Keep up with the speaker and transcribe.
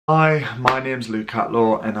Hi, my name's Luke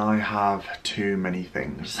Catlaw and I have too many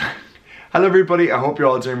things. Hello everybody, I hope you're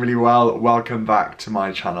all doing really well. Welcome back to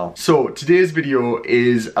my channel. So today's video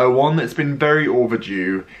is one that's been very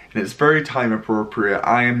overdue and it's very time appropriate.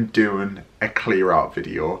 I am doing a clear out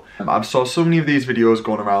video. I've saw so many of these videos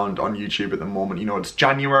going around on YouTube at the moment. You know, it's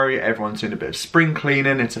January, everyone's doing a bit of spring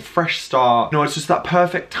cleaning, it's a fresh start. You know, it's just that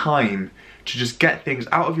perfect time to just get things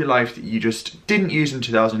out of your life that you just didn't use in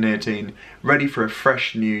 2018, ready for a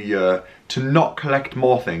fresh new year, to not collect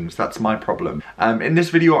more things. That's my problem. In this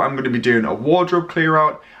video, I'm going to be doing a wardrobe clear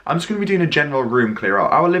out. I'm just going to be doing a general room clear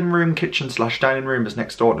out. Our living room, kitchen / dining room is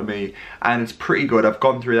next door to me, and it's pretty good. I've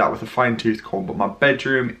gone through that with a fine tooth comb, but my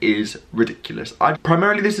bedroom is ridiculous.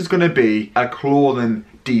 Primarily, this is going to be a clothing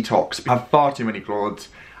detox. I have far too many clothes.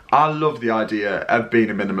 I love the idea of being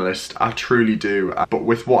a minimalist, I truly do, but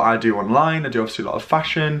with what I do online, I do obviously a lot of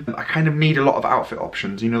fashion, I kind of need a lot of outfit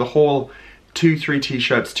options. You know, the whole 2-3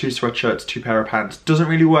 t-shirts, 2 sweatshirts, 2 pair of pants doesn't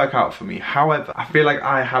really work out for me. However, I feel like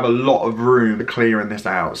I have a lot of room clearing this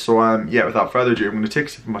out. So yeah, without further ado, I'm going to take a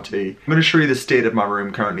sip of my tea. I'm going to show you the state of my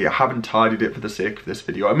room currently. I haven't tidied it for the sake of this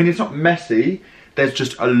video. I mean, it's not messy, there's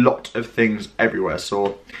just a lot of things everywhere,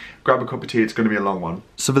 so grab a cup of tea, it's going to be a long one.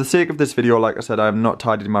 So for the sake of this video, like I said, I have not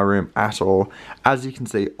tidied my room at all. As you can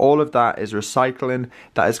see, all of that is recycling.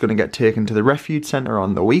 That is going to get taken to the refuge centre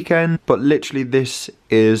on the weekend. But literally, this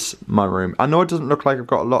is my room. I know it doesn't look like I've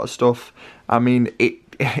got a lot of stuff. I mean,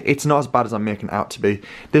 it's not as bad as I'm making it out to be.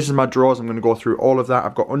 This is my drawers. I'm going to go through all of that.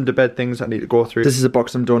 I've got underbed things I need to go through. This is a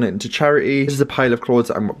box I'm donating to charity. This is a pile of clothes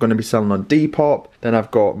that I'm going to be selling on Depop. Then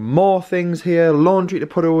I've got more things here, laundry to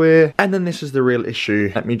put away. And then this is the real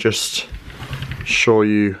issue. Let me just show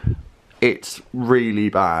you. It's really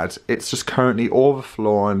bad. It's just currently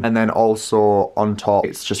overflowing, and then also on top,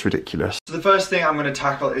 it's just ridiculous. So the first thing I'm going to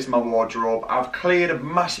tackle is my wardrobe. I've cleared a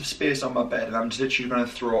massive space on my bed and I'm just literally going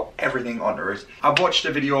to throw everything onto it. I've watched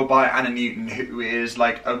a video by Anna Newton, who is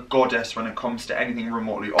like a goddess when it comes to anything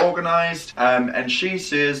remotely organised, and she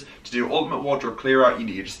says to do ultimate wardrobe clear out, you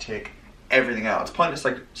need to just take everything out. It's pointless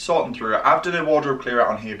like sorting through it. I've done a wardrobe clear out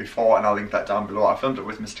on here before and I'll link that down below. I filmed it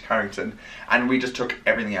with Mr. Carrington and we just took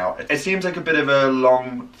everything out. It seems like a bit of a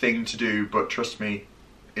long thing to do, but trust me,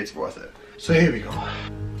 it's worth it. So here we go.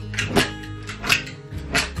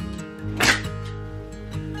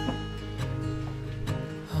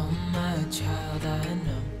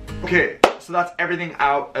 Okay, so that's everything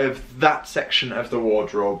out of that section of the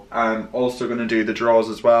wardrobe. I'm also going to do the drawers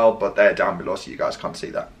as well, but they're down below so you guys can't see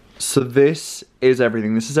that. So this is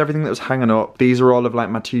everything. This is everything that was hanging up. These are all of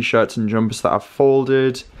like my t-shirts and jumpers that I've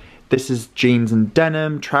folded. This is jeans and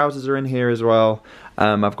denim. Trousers are in here as well.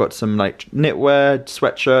 I've got some like knitwear,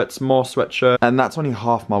 sweatshirts, more sweatshirts. And that's only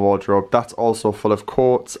half my wardrobe. That's also full of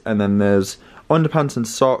coats. And then there's underpants and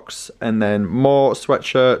socks. And then more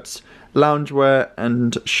sweatshirts, loungewear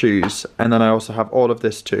and shoes. And then I also have all of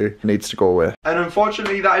this too. Needs to go away. And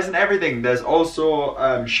unfortunately that isn't everything. There's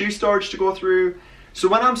also shoe storage to go through. So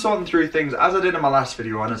when I'm sorting through things, as I did in my last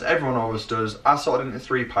video, and as everyone always does, I sort it into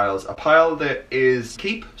 3 piles. A pile that is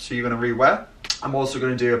keep, so you're going to rewear. I'm also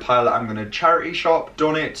going to do a pile that I'm going to charity shop,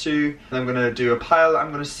 donate to, and I'm going to do a pile that I'm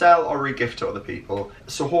going to sell or re-gift to other people.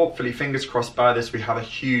 So hopefully, fingers crossed, by this we have a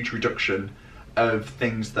huge reduction of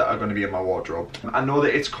things that are going to be in my wardrobe. I know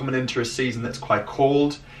that it's coming into a season that's quite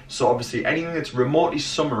cold, so obviously anything that's remotely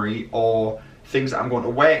summery or things that I'm going to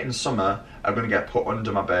wear in summer are going to get put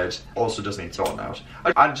under my bed. Also does need sorting out.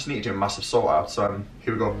 I just need to do a massive sort out, so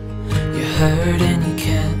here we go. You hurt and you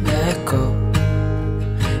can't let go.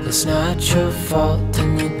 It's not your fault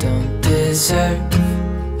and you don't deserve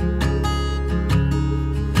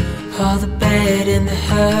all the bad and the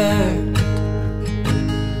hurt.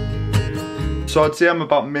 So I'd say I'm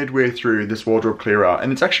about midway through this wardrobe clear out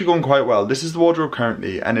and it's actually going quite well. This is the wardrobe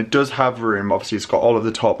currently and it does have room. Obviously it's got all of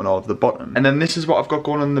the top and all of the bottom. And then this is what I've got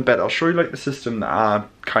going on in the bed. I'll show you like the system that I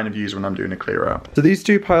kind of use when I'm doing a clear out. So these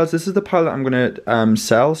 2 piles, this is the pile that I'm going to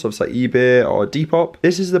sell. So it's like eBay or Depop.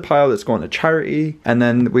 This is the pile that's going to charity. And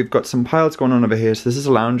then we've got some piles going on over here. So this is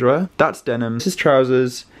a loungewear. That's denim. This is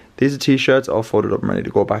trousers. These are t-shirts all folded up and ready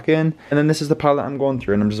to go back in. And then this is the pile that I'm going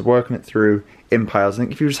through and I'm just working it through in piles. I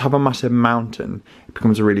think if you just have a massive mountain, it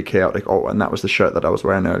becomes really chaotic. Oh, and that was the shirt that I was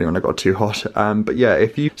wearing earlier when I got too hot. But yeah,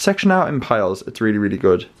 if you section out in piles, it's really, really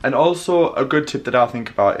good. And also a good tip that I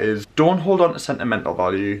think about is don't hold on to sentimental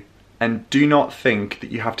value and do not think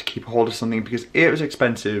that you have to keep a hold of something because A, it was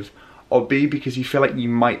expensive, or B, because you feel like you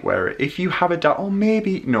might wear it. If you have a doubt, oh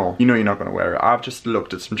maybe, no. You know you're not gonna wear it. I've just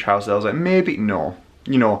looked at some trousers, I was like, maybe, no.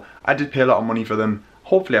 You know, I did pay a lot of money for them.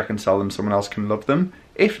 Hopefully I can sell them, someone else can love them.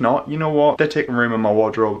 If not, you know what? They're taking room in my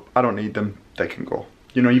wardrobe. I don't need them, they can go.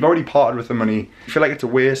 you know, you've already parted with the money. You feel like it's a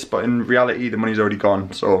waste, but in reality, the money's already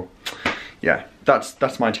gone. So yeah,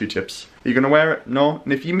 that's my 2 tips. Are you gonna wear it? No?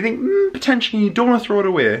 And if you think, potentially you don't wanna throw it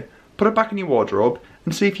away, put it back in your wardrobe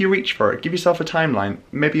and see if you reach for it. Give yourself a timeline,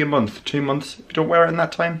 maybe a month, 2 months. If you don't wear it in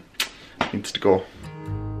that time, it needs to go.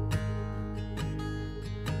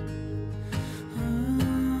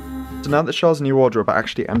 So now that the shelves in your wardrobe are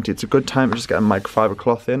actually empty, it's a good time to just get a microfiber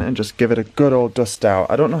cloth in and just give it a good old dust out.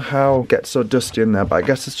 I don't know how it gets so dusty in there, but I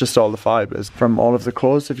guess it's just all the fibres from all of the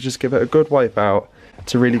clothes. If you just give it a good wipe out,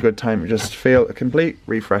 it's a really good time to just feel a complete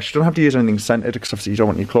refresh. You don't have to use anything scented because obviously you don't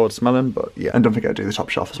want your clothes smelling, but yeah. And don't forget to do the top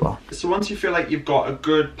shelf as well. So once you feel like you've got a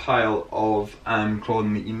good pile of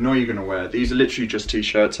clothing that you know you're gonna wear, these are literally just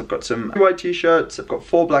t-shirts. I've got some white t-shirts, I've got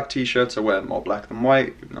 4 black t-shirts. I wear more black than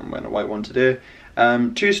white, even though I'm wearing a white one today.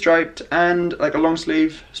 2 striped and like a long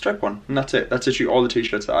sleeve striped one, and that's it. That's literally all the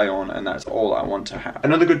t-shirts that I own, and that's all I want to have.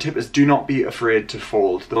 Another good tip is do not be afraid to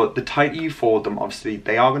fold. The tighter you fold them, obviously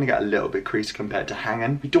they are going to get a little bit creased compared to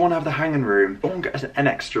hanging. You don't have the hanging room, don't get an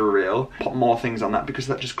extra rail, put more things on that because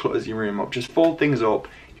that just clutters your room up. Just fold things up.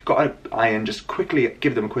 You've got an iron, just quickly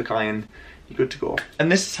give them a quick iron. You're good to go.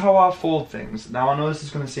 And this is how I fold things. Now I know this is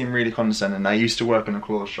going to seem really condescending. I used to work in a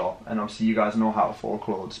clothes shop, and obviously you guys know how to fold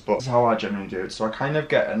clothes, but this is how I generally do it. So I kind of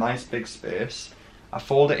get a nice big space, I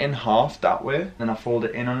fold it in half that way, then I fold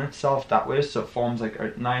it in on itself that way, so it forms like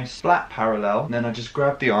a nice flat parallel. And then I just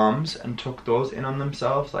grab the arms and tuck those in on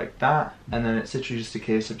themselves like that, and then it's literally just a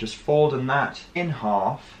case of just folding that in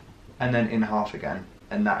half and then in half again,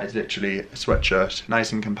 and that is literally a sweatshirt,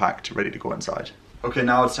 nice and compact, ready to go inside. Okay,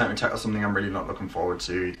 now it's time to tackle something I'm really not looking forward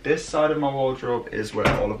to. This side of my wardrobe is where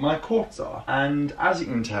all of my coats are. And as you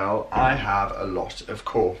can tell, I have a lot of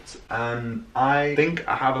coats. And I think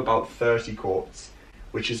I have about 30 coats,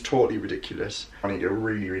 which is totally ridiculous. I need to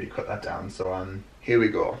really cut that down, so here we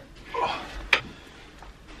go. Oh.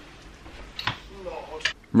 Lord.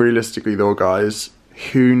 Realistically though, guys,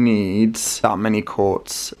 who needs that many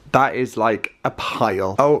coats? That is like a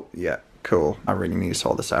pile. Oh, yeah. Cool, I really need to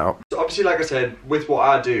sort this out. So obviously, like I said, with what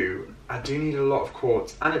I do need a lot of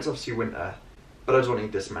coats, and it's obviously winter, but I don't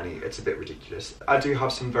need this many. It's a bit ridiculous. I do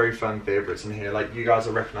have some very fun favourites in here, like you guys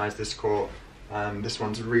will recognise this coat. This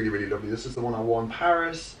one's really lovely. This is the one I wore in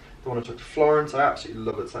Paris, the one I took to Florence. I absolutely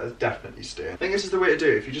love it, so it's definitely staying. I think this is the way to do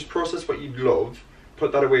it. If you just process what you love,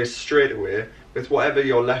 put that away straight away, with whatever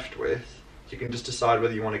you're left with, you can just decide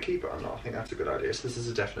whether you want to keep it or not. I think that's a good idea, so this is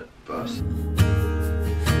a definite first.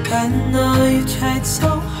 I know you tried so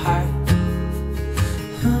hard.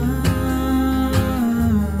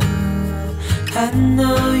 I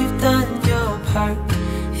know you've done your part.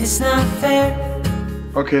 It's not fair.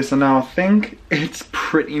 Okay, so now I think it's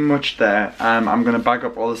pretty much there. I'm going to bag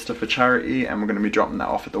up all the stuff for charity, and we're going to be dropping that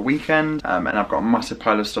off at the weekend. And I've got a massive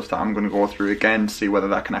pile of stuff that I'm going to go through again to see whether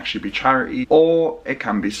that can actually be charity, or it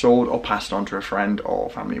can be sold or passed on to a friend or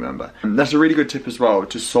family member. And that's a really good tip as well,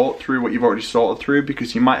 to sort through what you've already sorted through,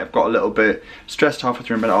 because you might have got a little bit stressed halfway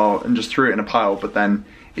through and just threw it in a pile, but then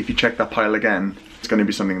if you check that pile again, it's going to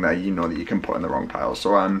be something that you know that you can put in the wrong pile.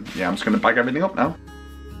 So yeah, I'm just going to bag everything up now.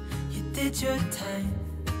 You did your time.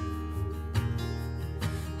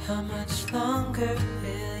 How much longer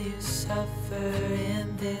will you suffer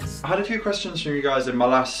in this? I had a few questions from you guys in my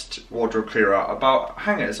last wardrobe clear out about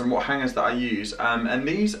hangers and what hangers that I use, and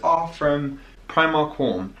these are from Primark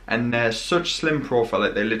Home, and they're such slim profile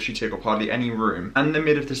that they literally take up hardly any room, and they're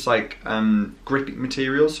made of this like grippy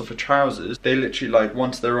material, so for trousers they literally, like,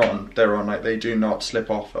 once they're on, like, they do not slip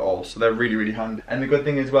off at all, so they're really handy. And the good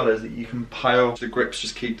thing as well is that you can pile the grips,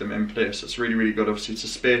 just keep them in place. It's really good. Obviously it's a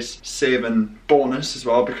space saving bonus as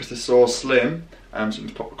well because they're so slim. So you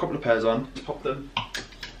can pop a couple of pairs on, just pop them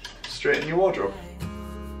straight in your wardrobe.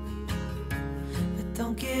 But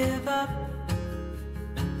don't give up.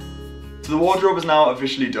 So the wardrobe is now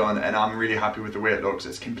officially done, and I'm really happy with the way it looks.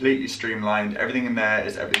 It's completely streamlined. Everything in there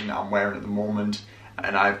is everything that I'm wearing at the moment,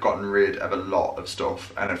 and I've gotten rid of a lot of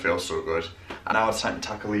stuff, and it feels so good. And now it's time to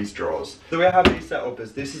tackle these drawers. The way I have these set up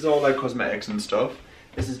is this is all like cosmetics and stuff.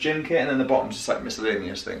 This is gym kit, and then the bottom's just like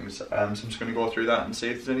miscellaneous things. So I'm just going to go through that and see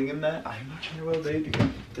if there's anything in there. I imagine there will be.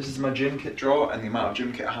 This is my gym kit drawer, and the amount of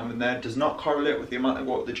gym kit I have in there does not correlate with the amount I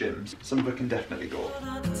go to the gyms. Some of it can definitely go.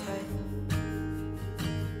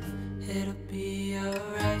 It'll be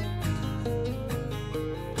alright.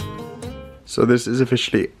 So this is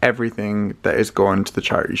officially everything that is going to the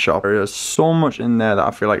charity shop. There is so much in there that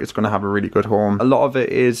I feel like it's going to have a really good home. A lot of it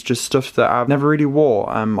is just stuff that I've never really wore.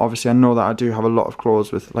 Obviously I know that I do have a lot of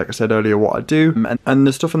clothes with, like I said earlier, what I do. And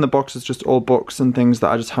the stuff in the box is just all books and things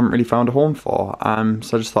that I just haven't really found a home for.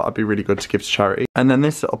 So I just thought it'd be really good to give to charity. And then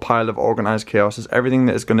this little pile of organised chaos is everything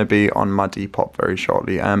that is going to be on my Depop very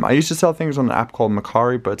shortly. I used to sell things on an app called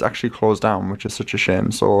Mercari, but it's actually closed down, which is such a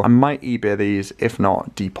shame. So I might eBay these, if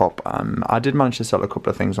not Depop. I did manage to sell a couple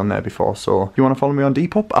of things on there before, so if you want to follow me on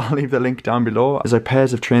Depop, I'll leave the link down below. There's like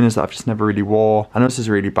pairs of trainers that I've just never really wore. I know this is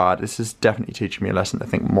really bad. This is definitely teaching me a lesson to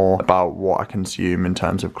think more about what I consume in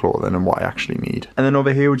terms of clothing and what I actually need. And then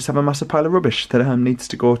over here we just have a massive pile of rubbish that needs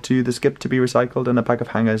to go to the skip to be recycled, and a bag of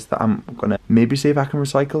hangers that I'm gonna maybe see if I can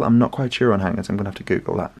recycle. I'm not quite sure on hangers. I'm gonna have to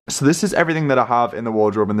Google that. So this is everything that I have in the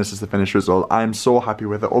wardrobe, and this is the finished result. I'm so happy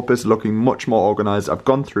with it. Up is looking much more organised. I've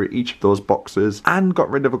gone through each of those boxes and got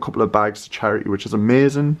rid of a couple of bags to charity, which is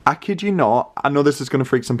amazing. I kid you not, I know this is going to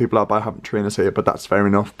freak some people out by having trainers here, but that's fair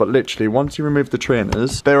enough. But literally, once you remove the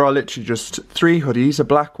trainers, there are literally just 3 hoodies, a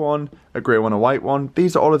black one, a grey one, a white one.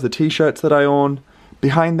 These are all of the t-shirts that I own.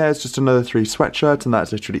 Behind there is just another 3 sweatshirts, and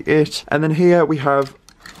that's literally it. And then here we have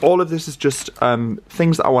all of this is just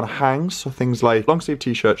things that I want to hang, so things like long sleeve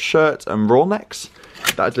t-shirts, shirts and roll necks.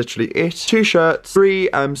 That is literally it. 2 shirts, 3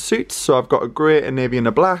 suits, so I've got a grey, a navy and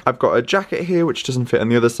a black. I've got a jacket here which doesn't fit on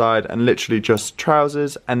the other side, and literally just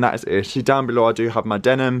trousers, and that is it. See, down below I do have my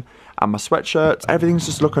denim and my sweatshirts. Everything's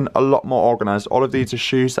just looking a lot more organised. All of these are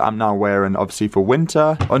shoes that I'm now wearing obviously for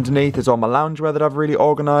winter. Underneath is all my loungewear that I've really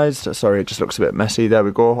organised. Sorry, it just looks a bit messy. There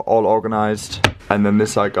we go, all organised. And then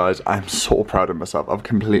this side, guys, I'm so proud of myself. I've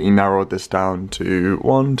completely narrowed this down to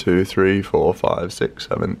 1, 2, 3, 4, 5, 6,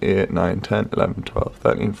 7, 8, 9, 10, 11, 12,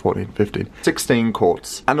 13, 14, 15, 16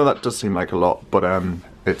 coats. I know that does seem like a lot, but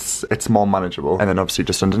it's more manageable. And then obviously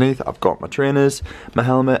just underneath I've got my trainers, my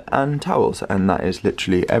helmet and towels, and that is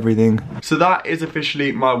literally everything. So that is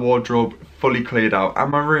officially my wardrobe fully cleared out, and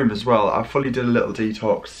my room as well. I fully did a little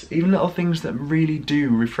detox, even little things that really do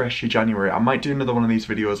refresh your January. I might do another one of these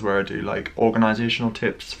videos where I do like organisational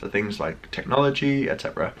tips for things like technology,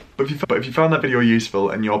 etc. But if you found that video useful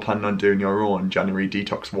and you're planning on doing your own January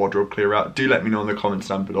detox wardrobe clear out, do let me know in the comments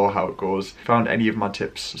down below how it goes. If you found any of my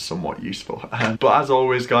tips somewhat useful. But as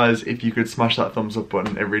always guys, if you could smash that thumbs up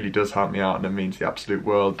button, it really does help me out and it means the absolute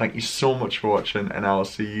world. Thank you so much for watching, and I will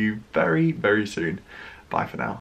see you very, very soon. Bye for now.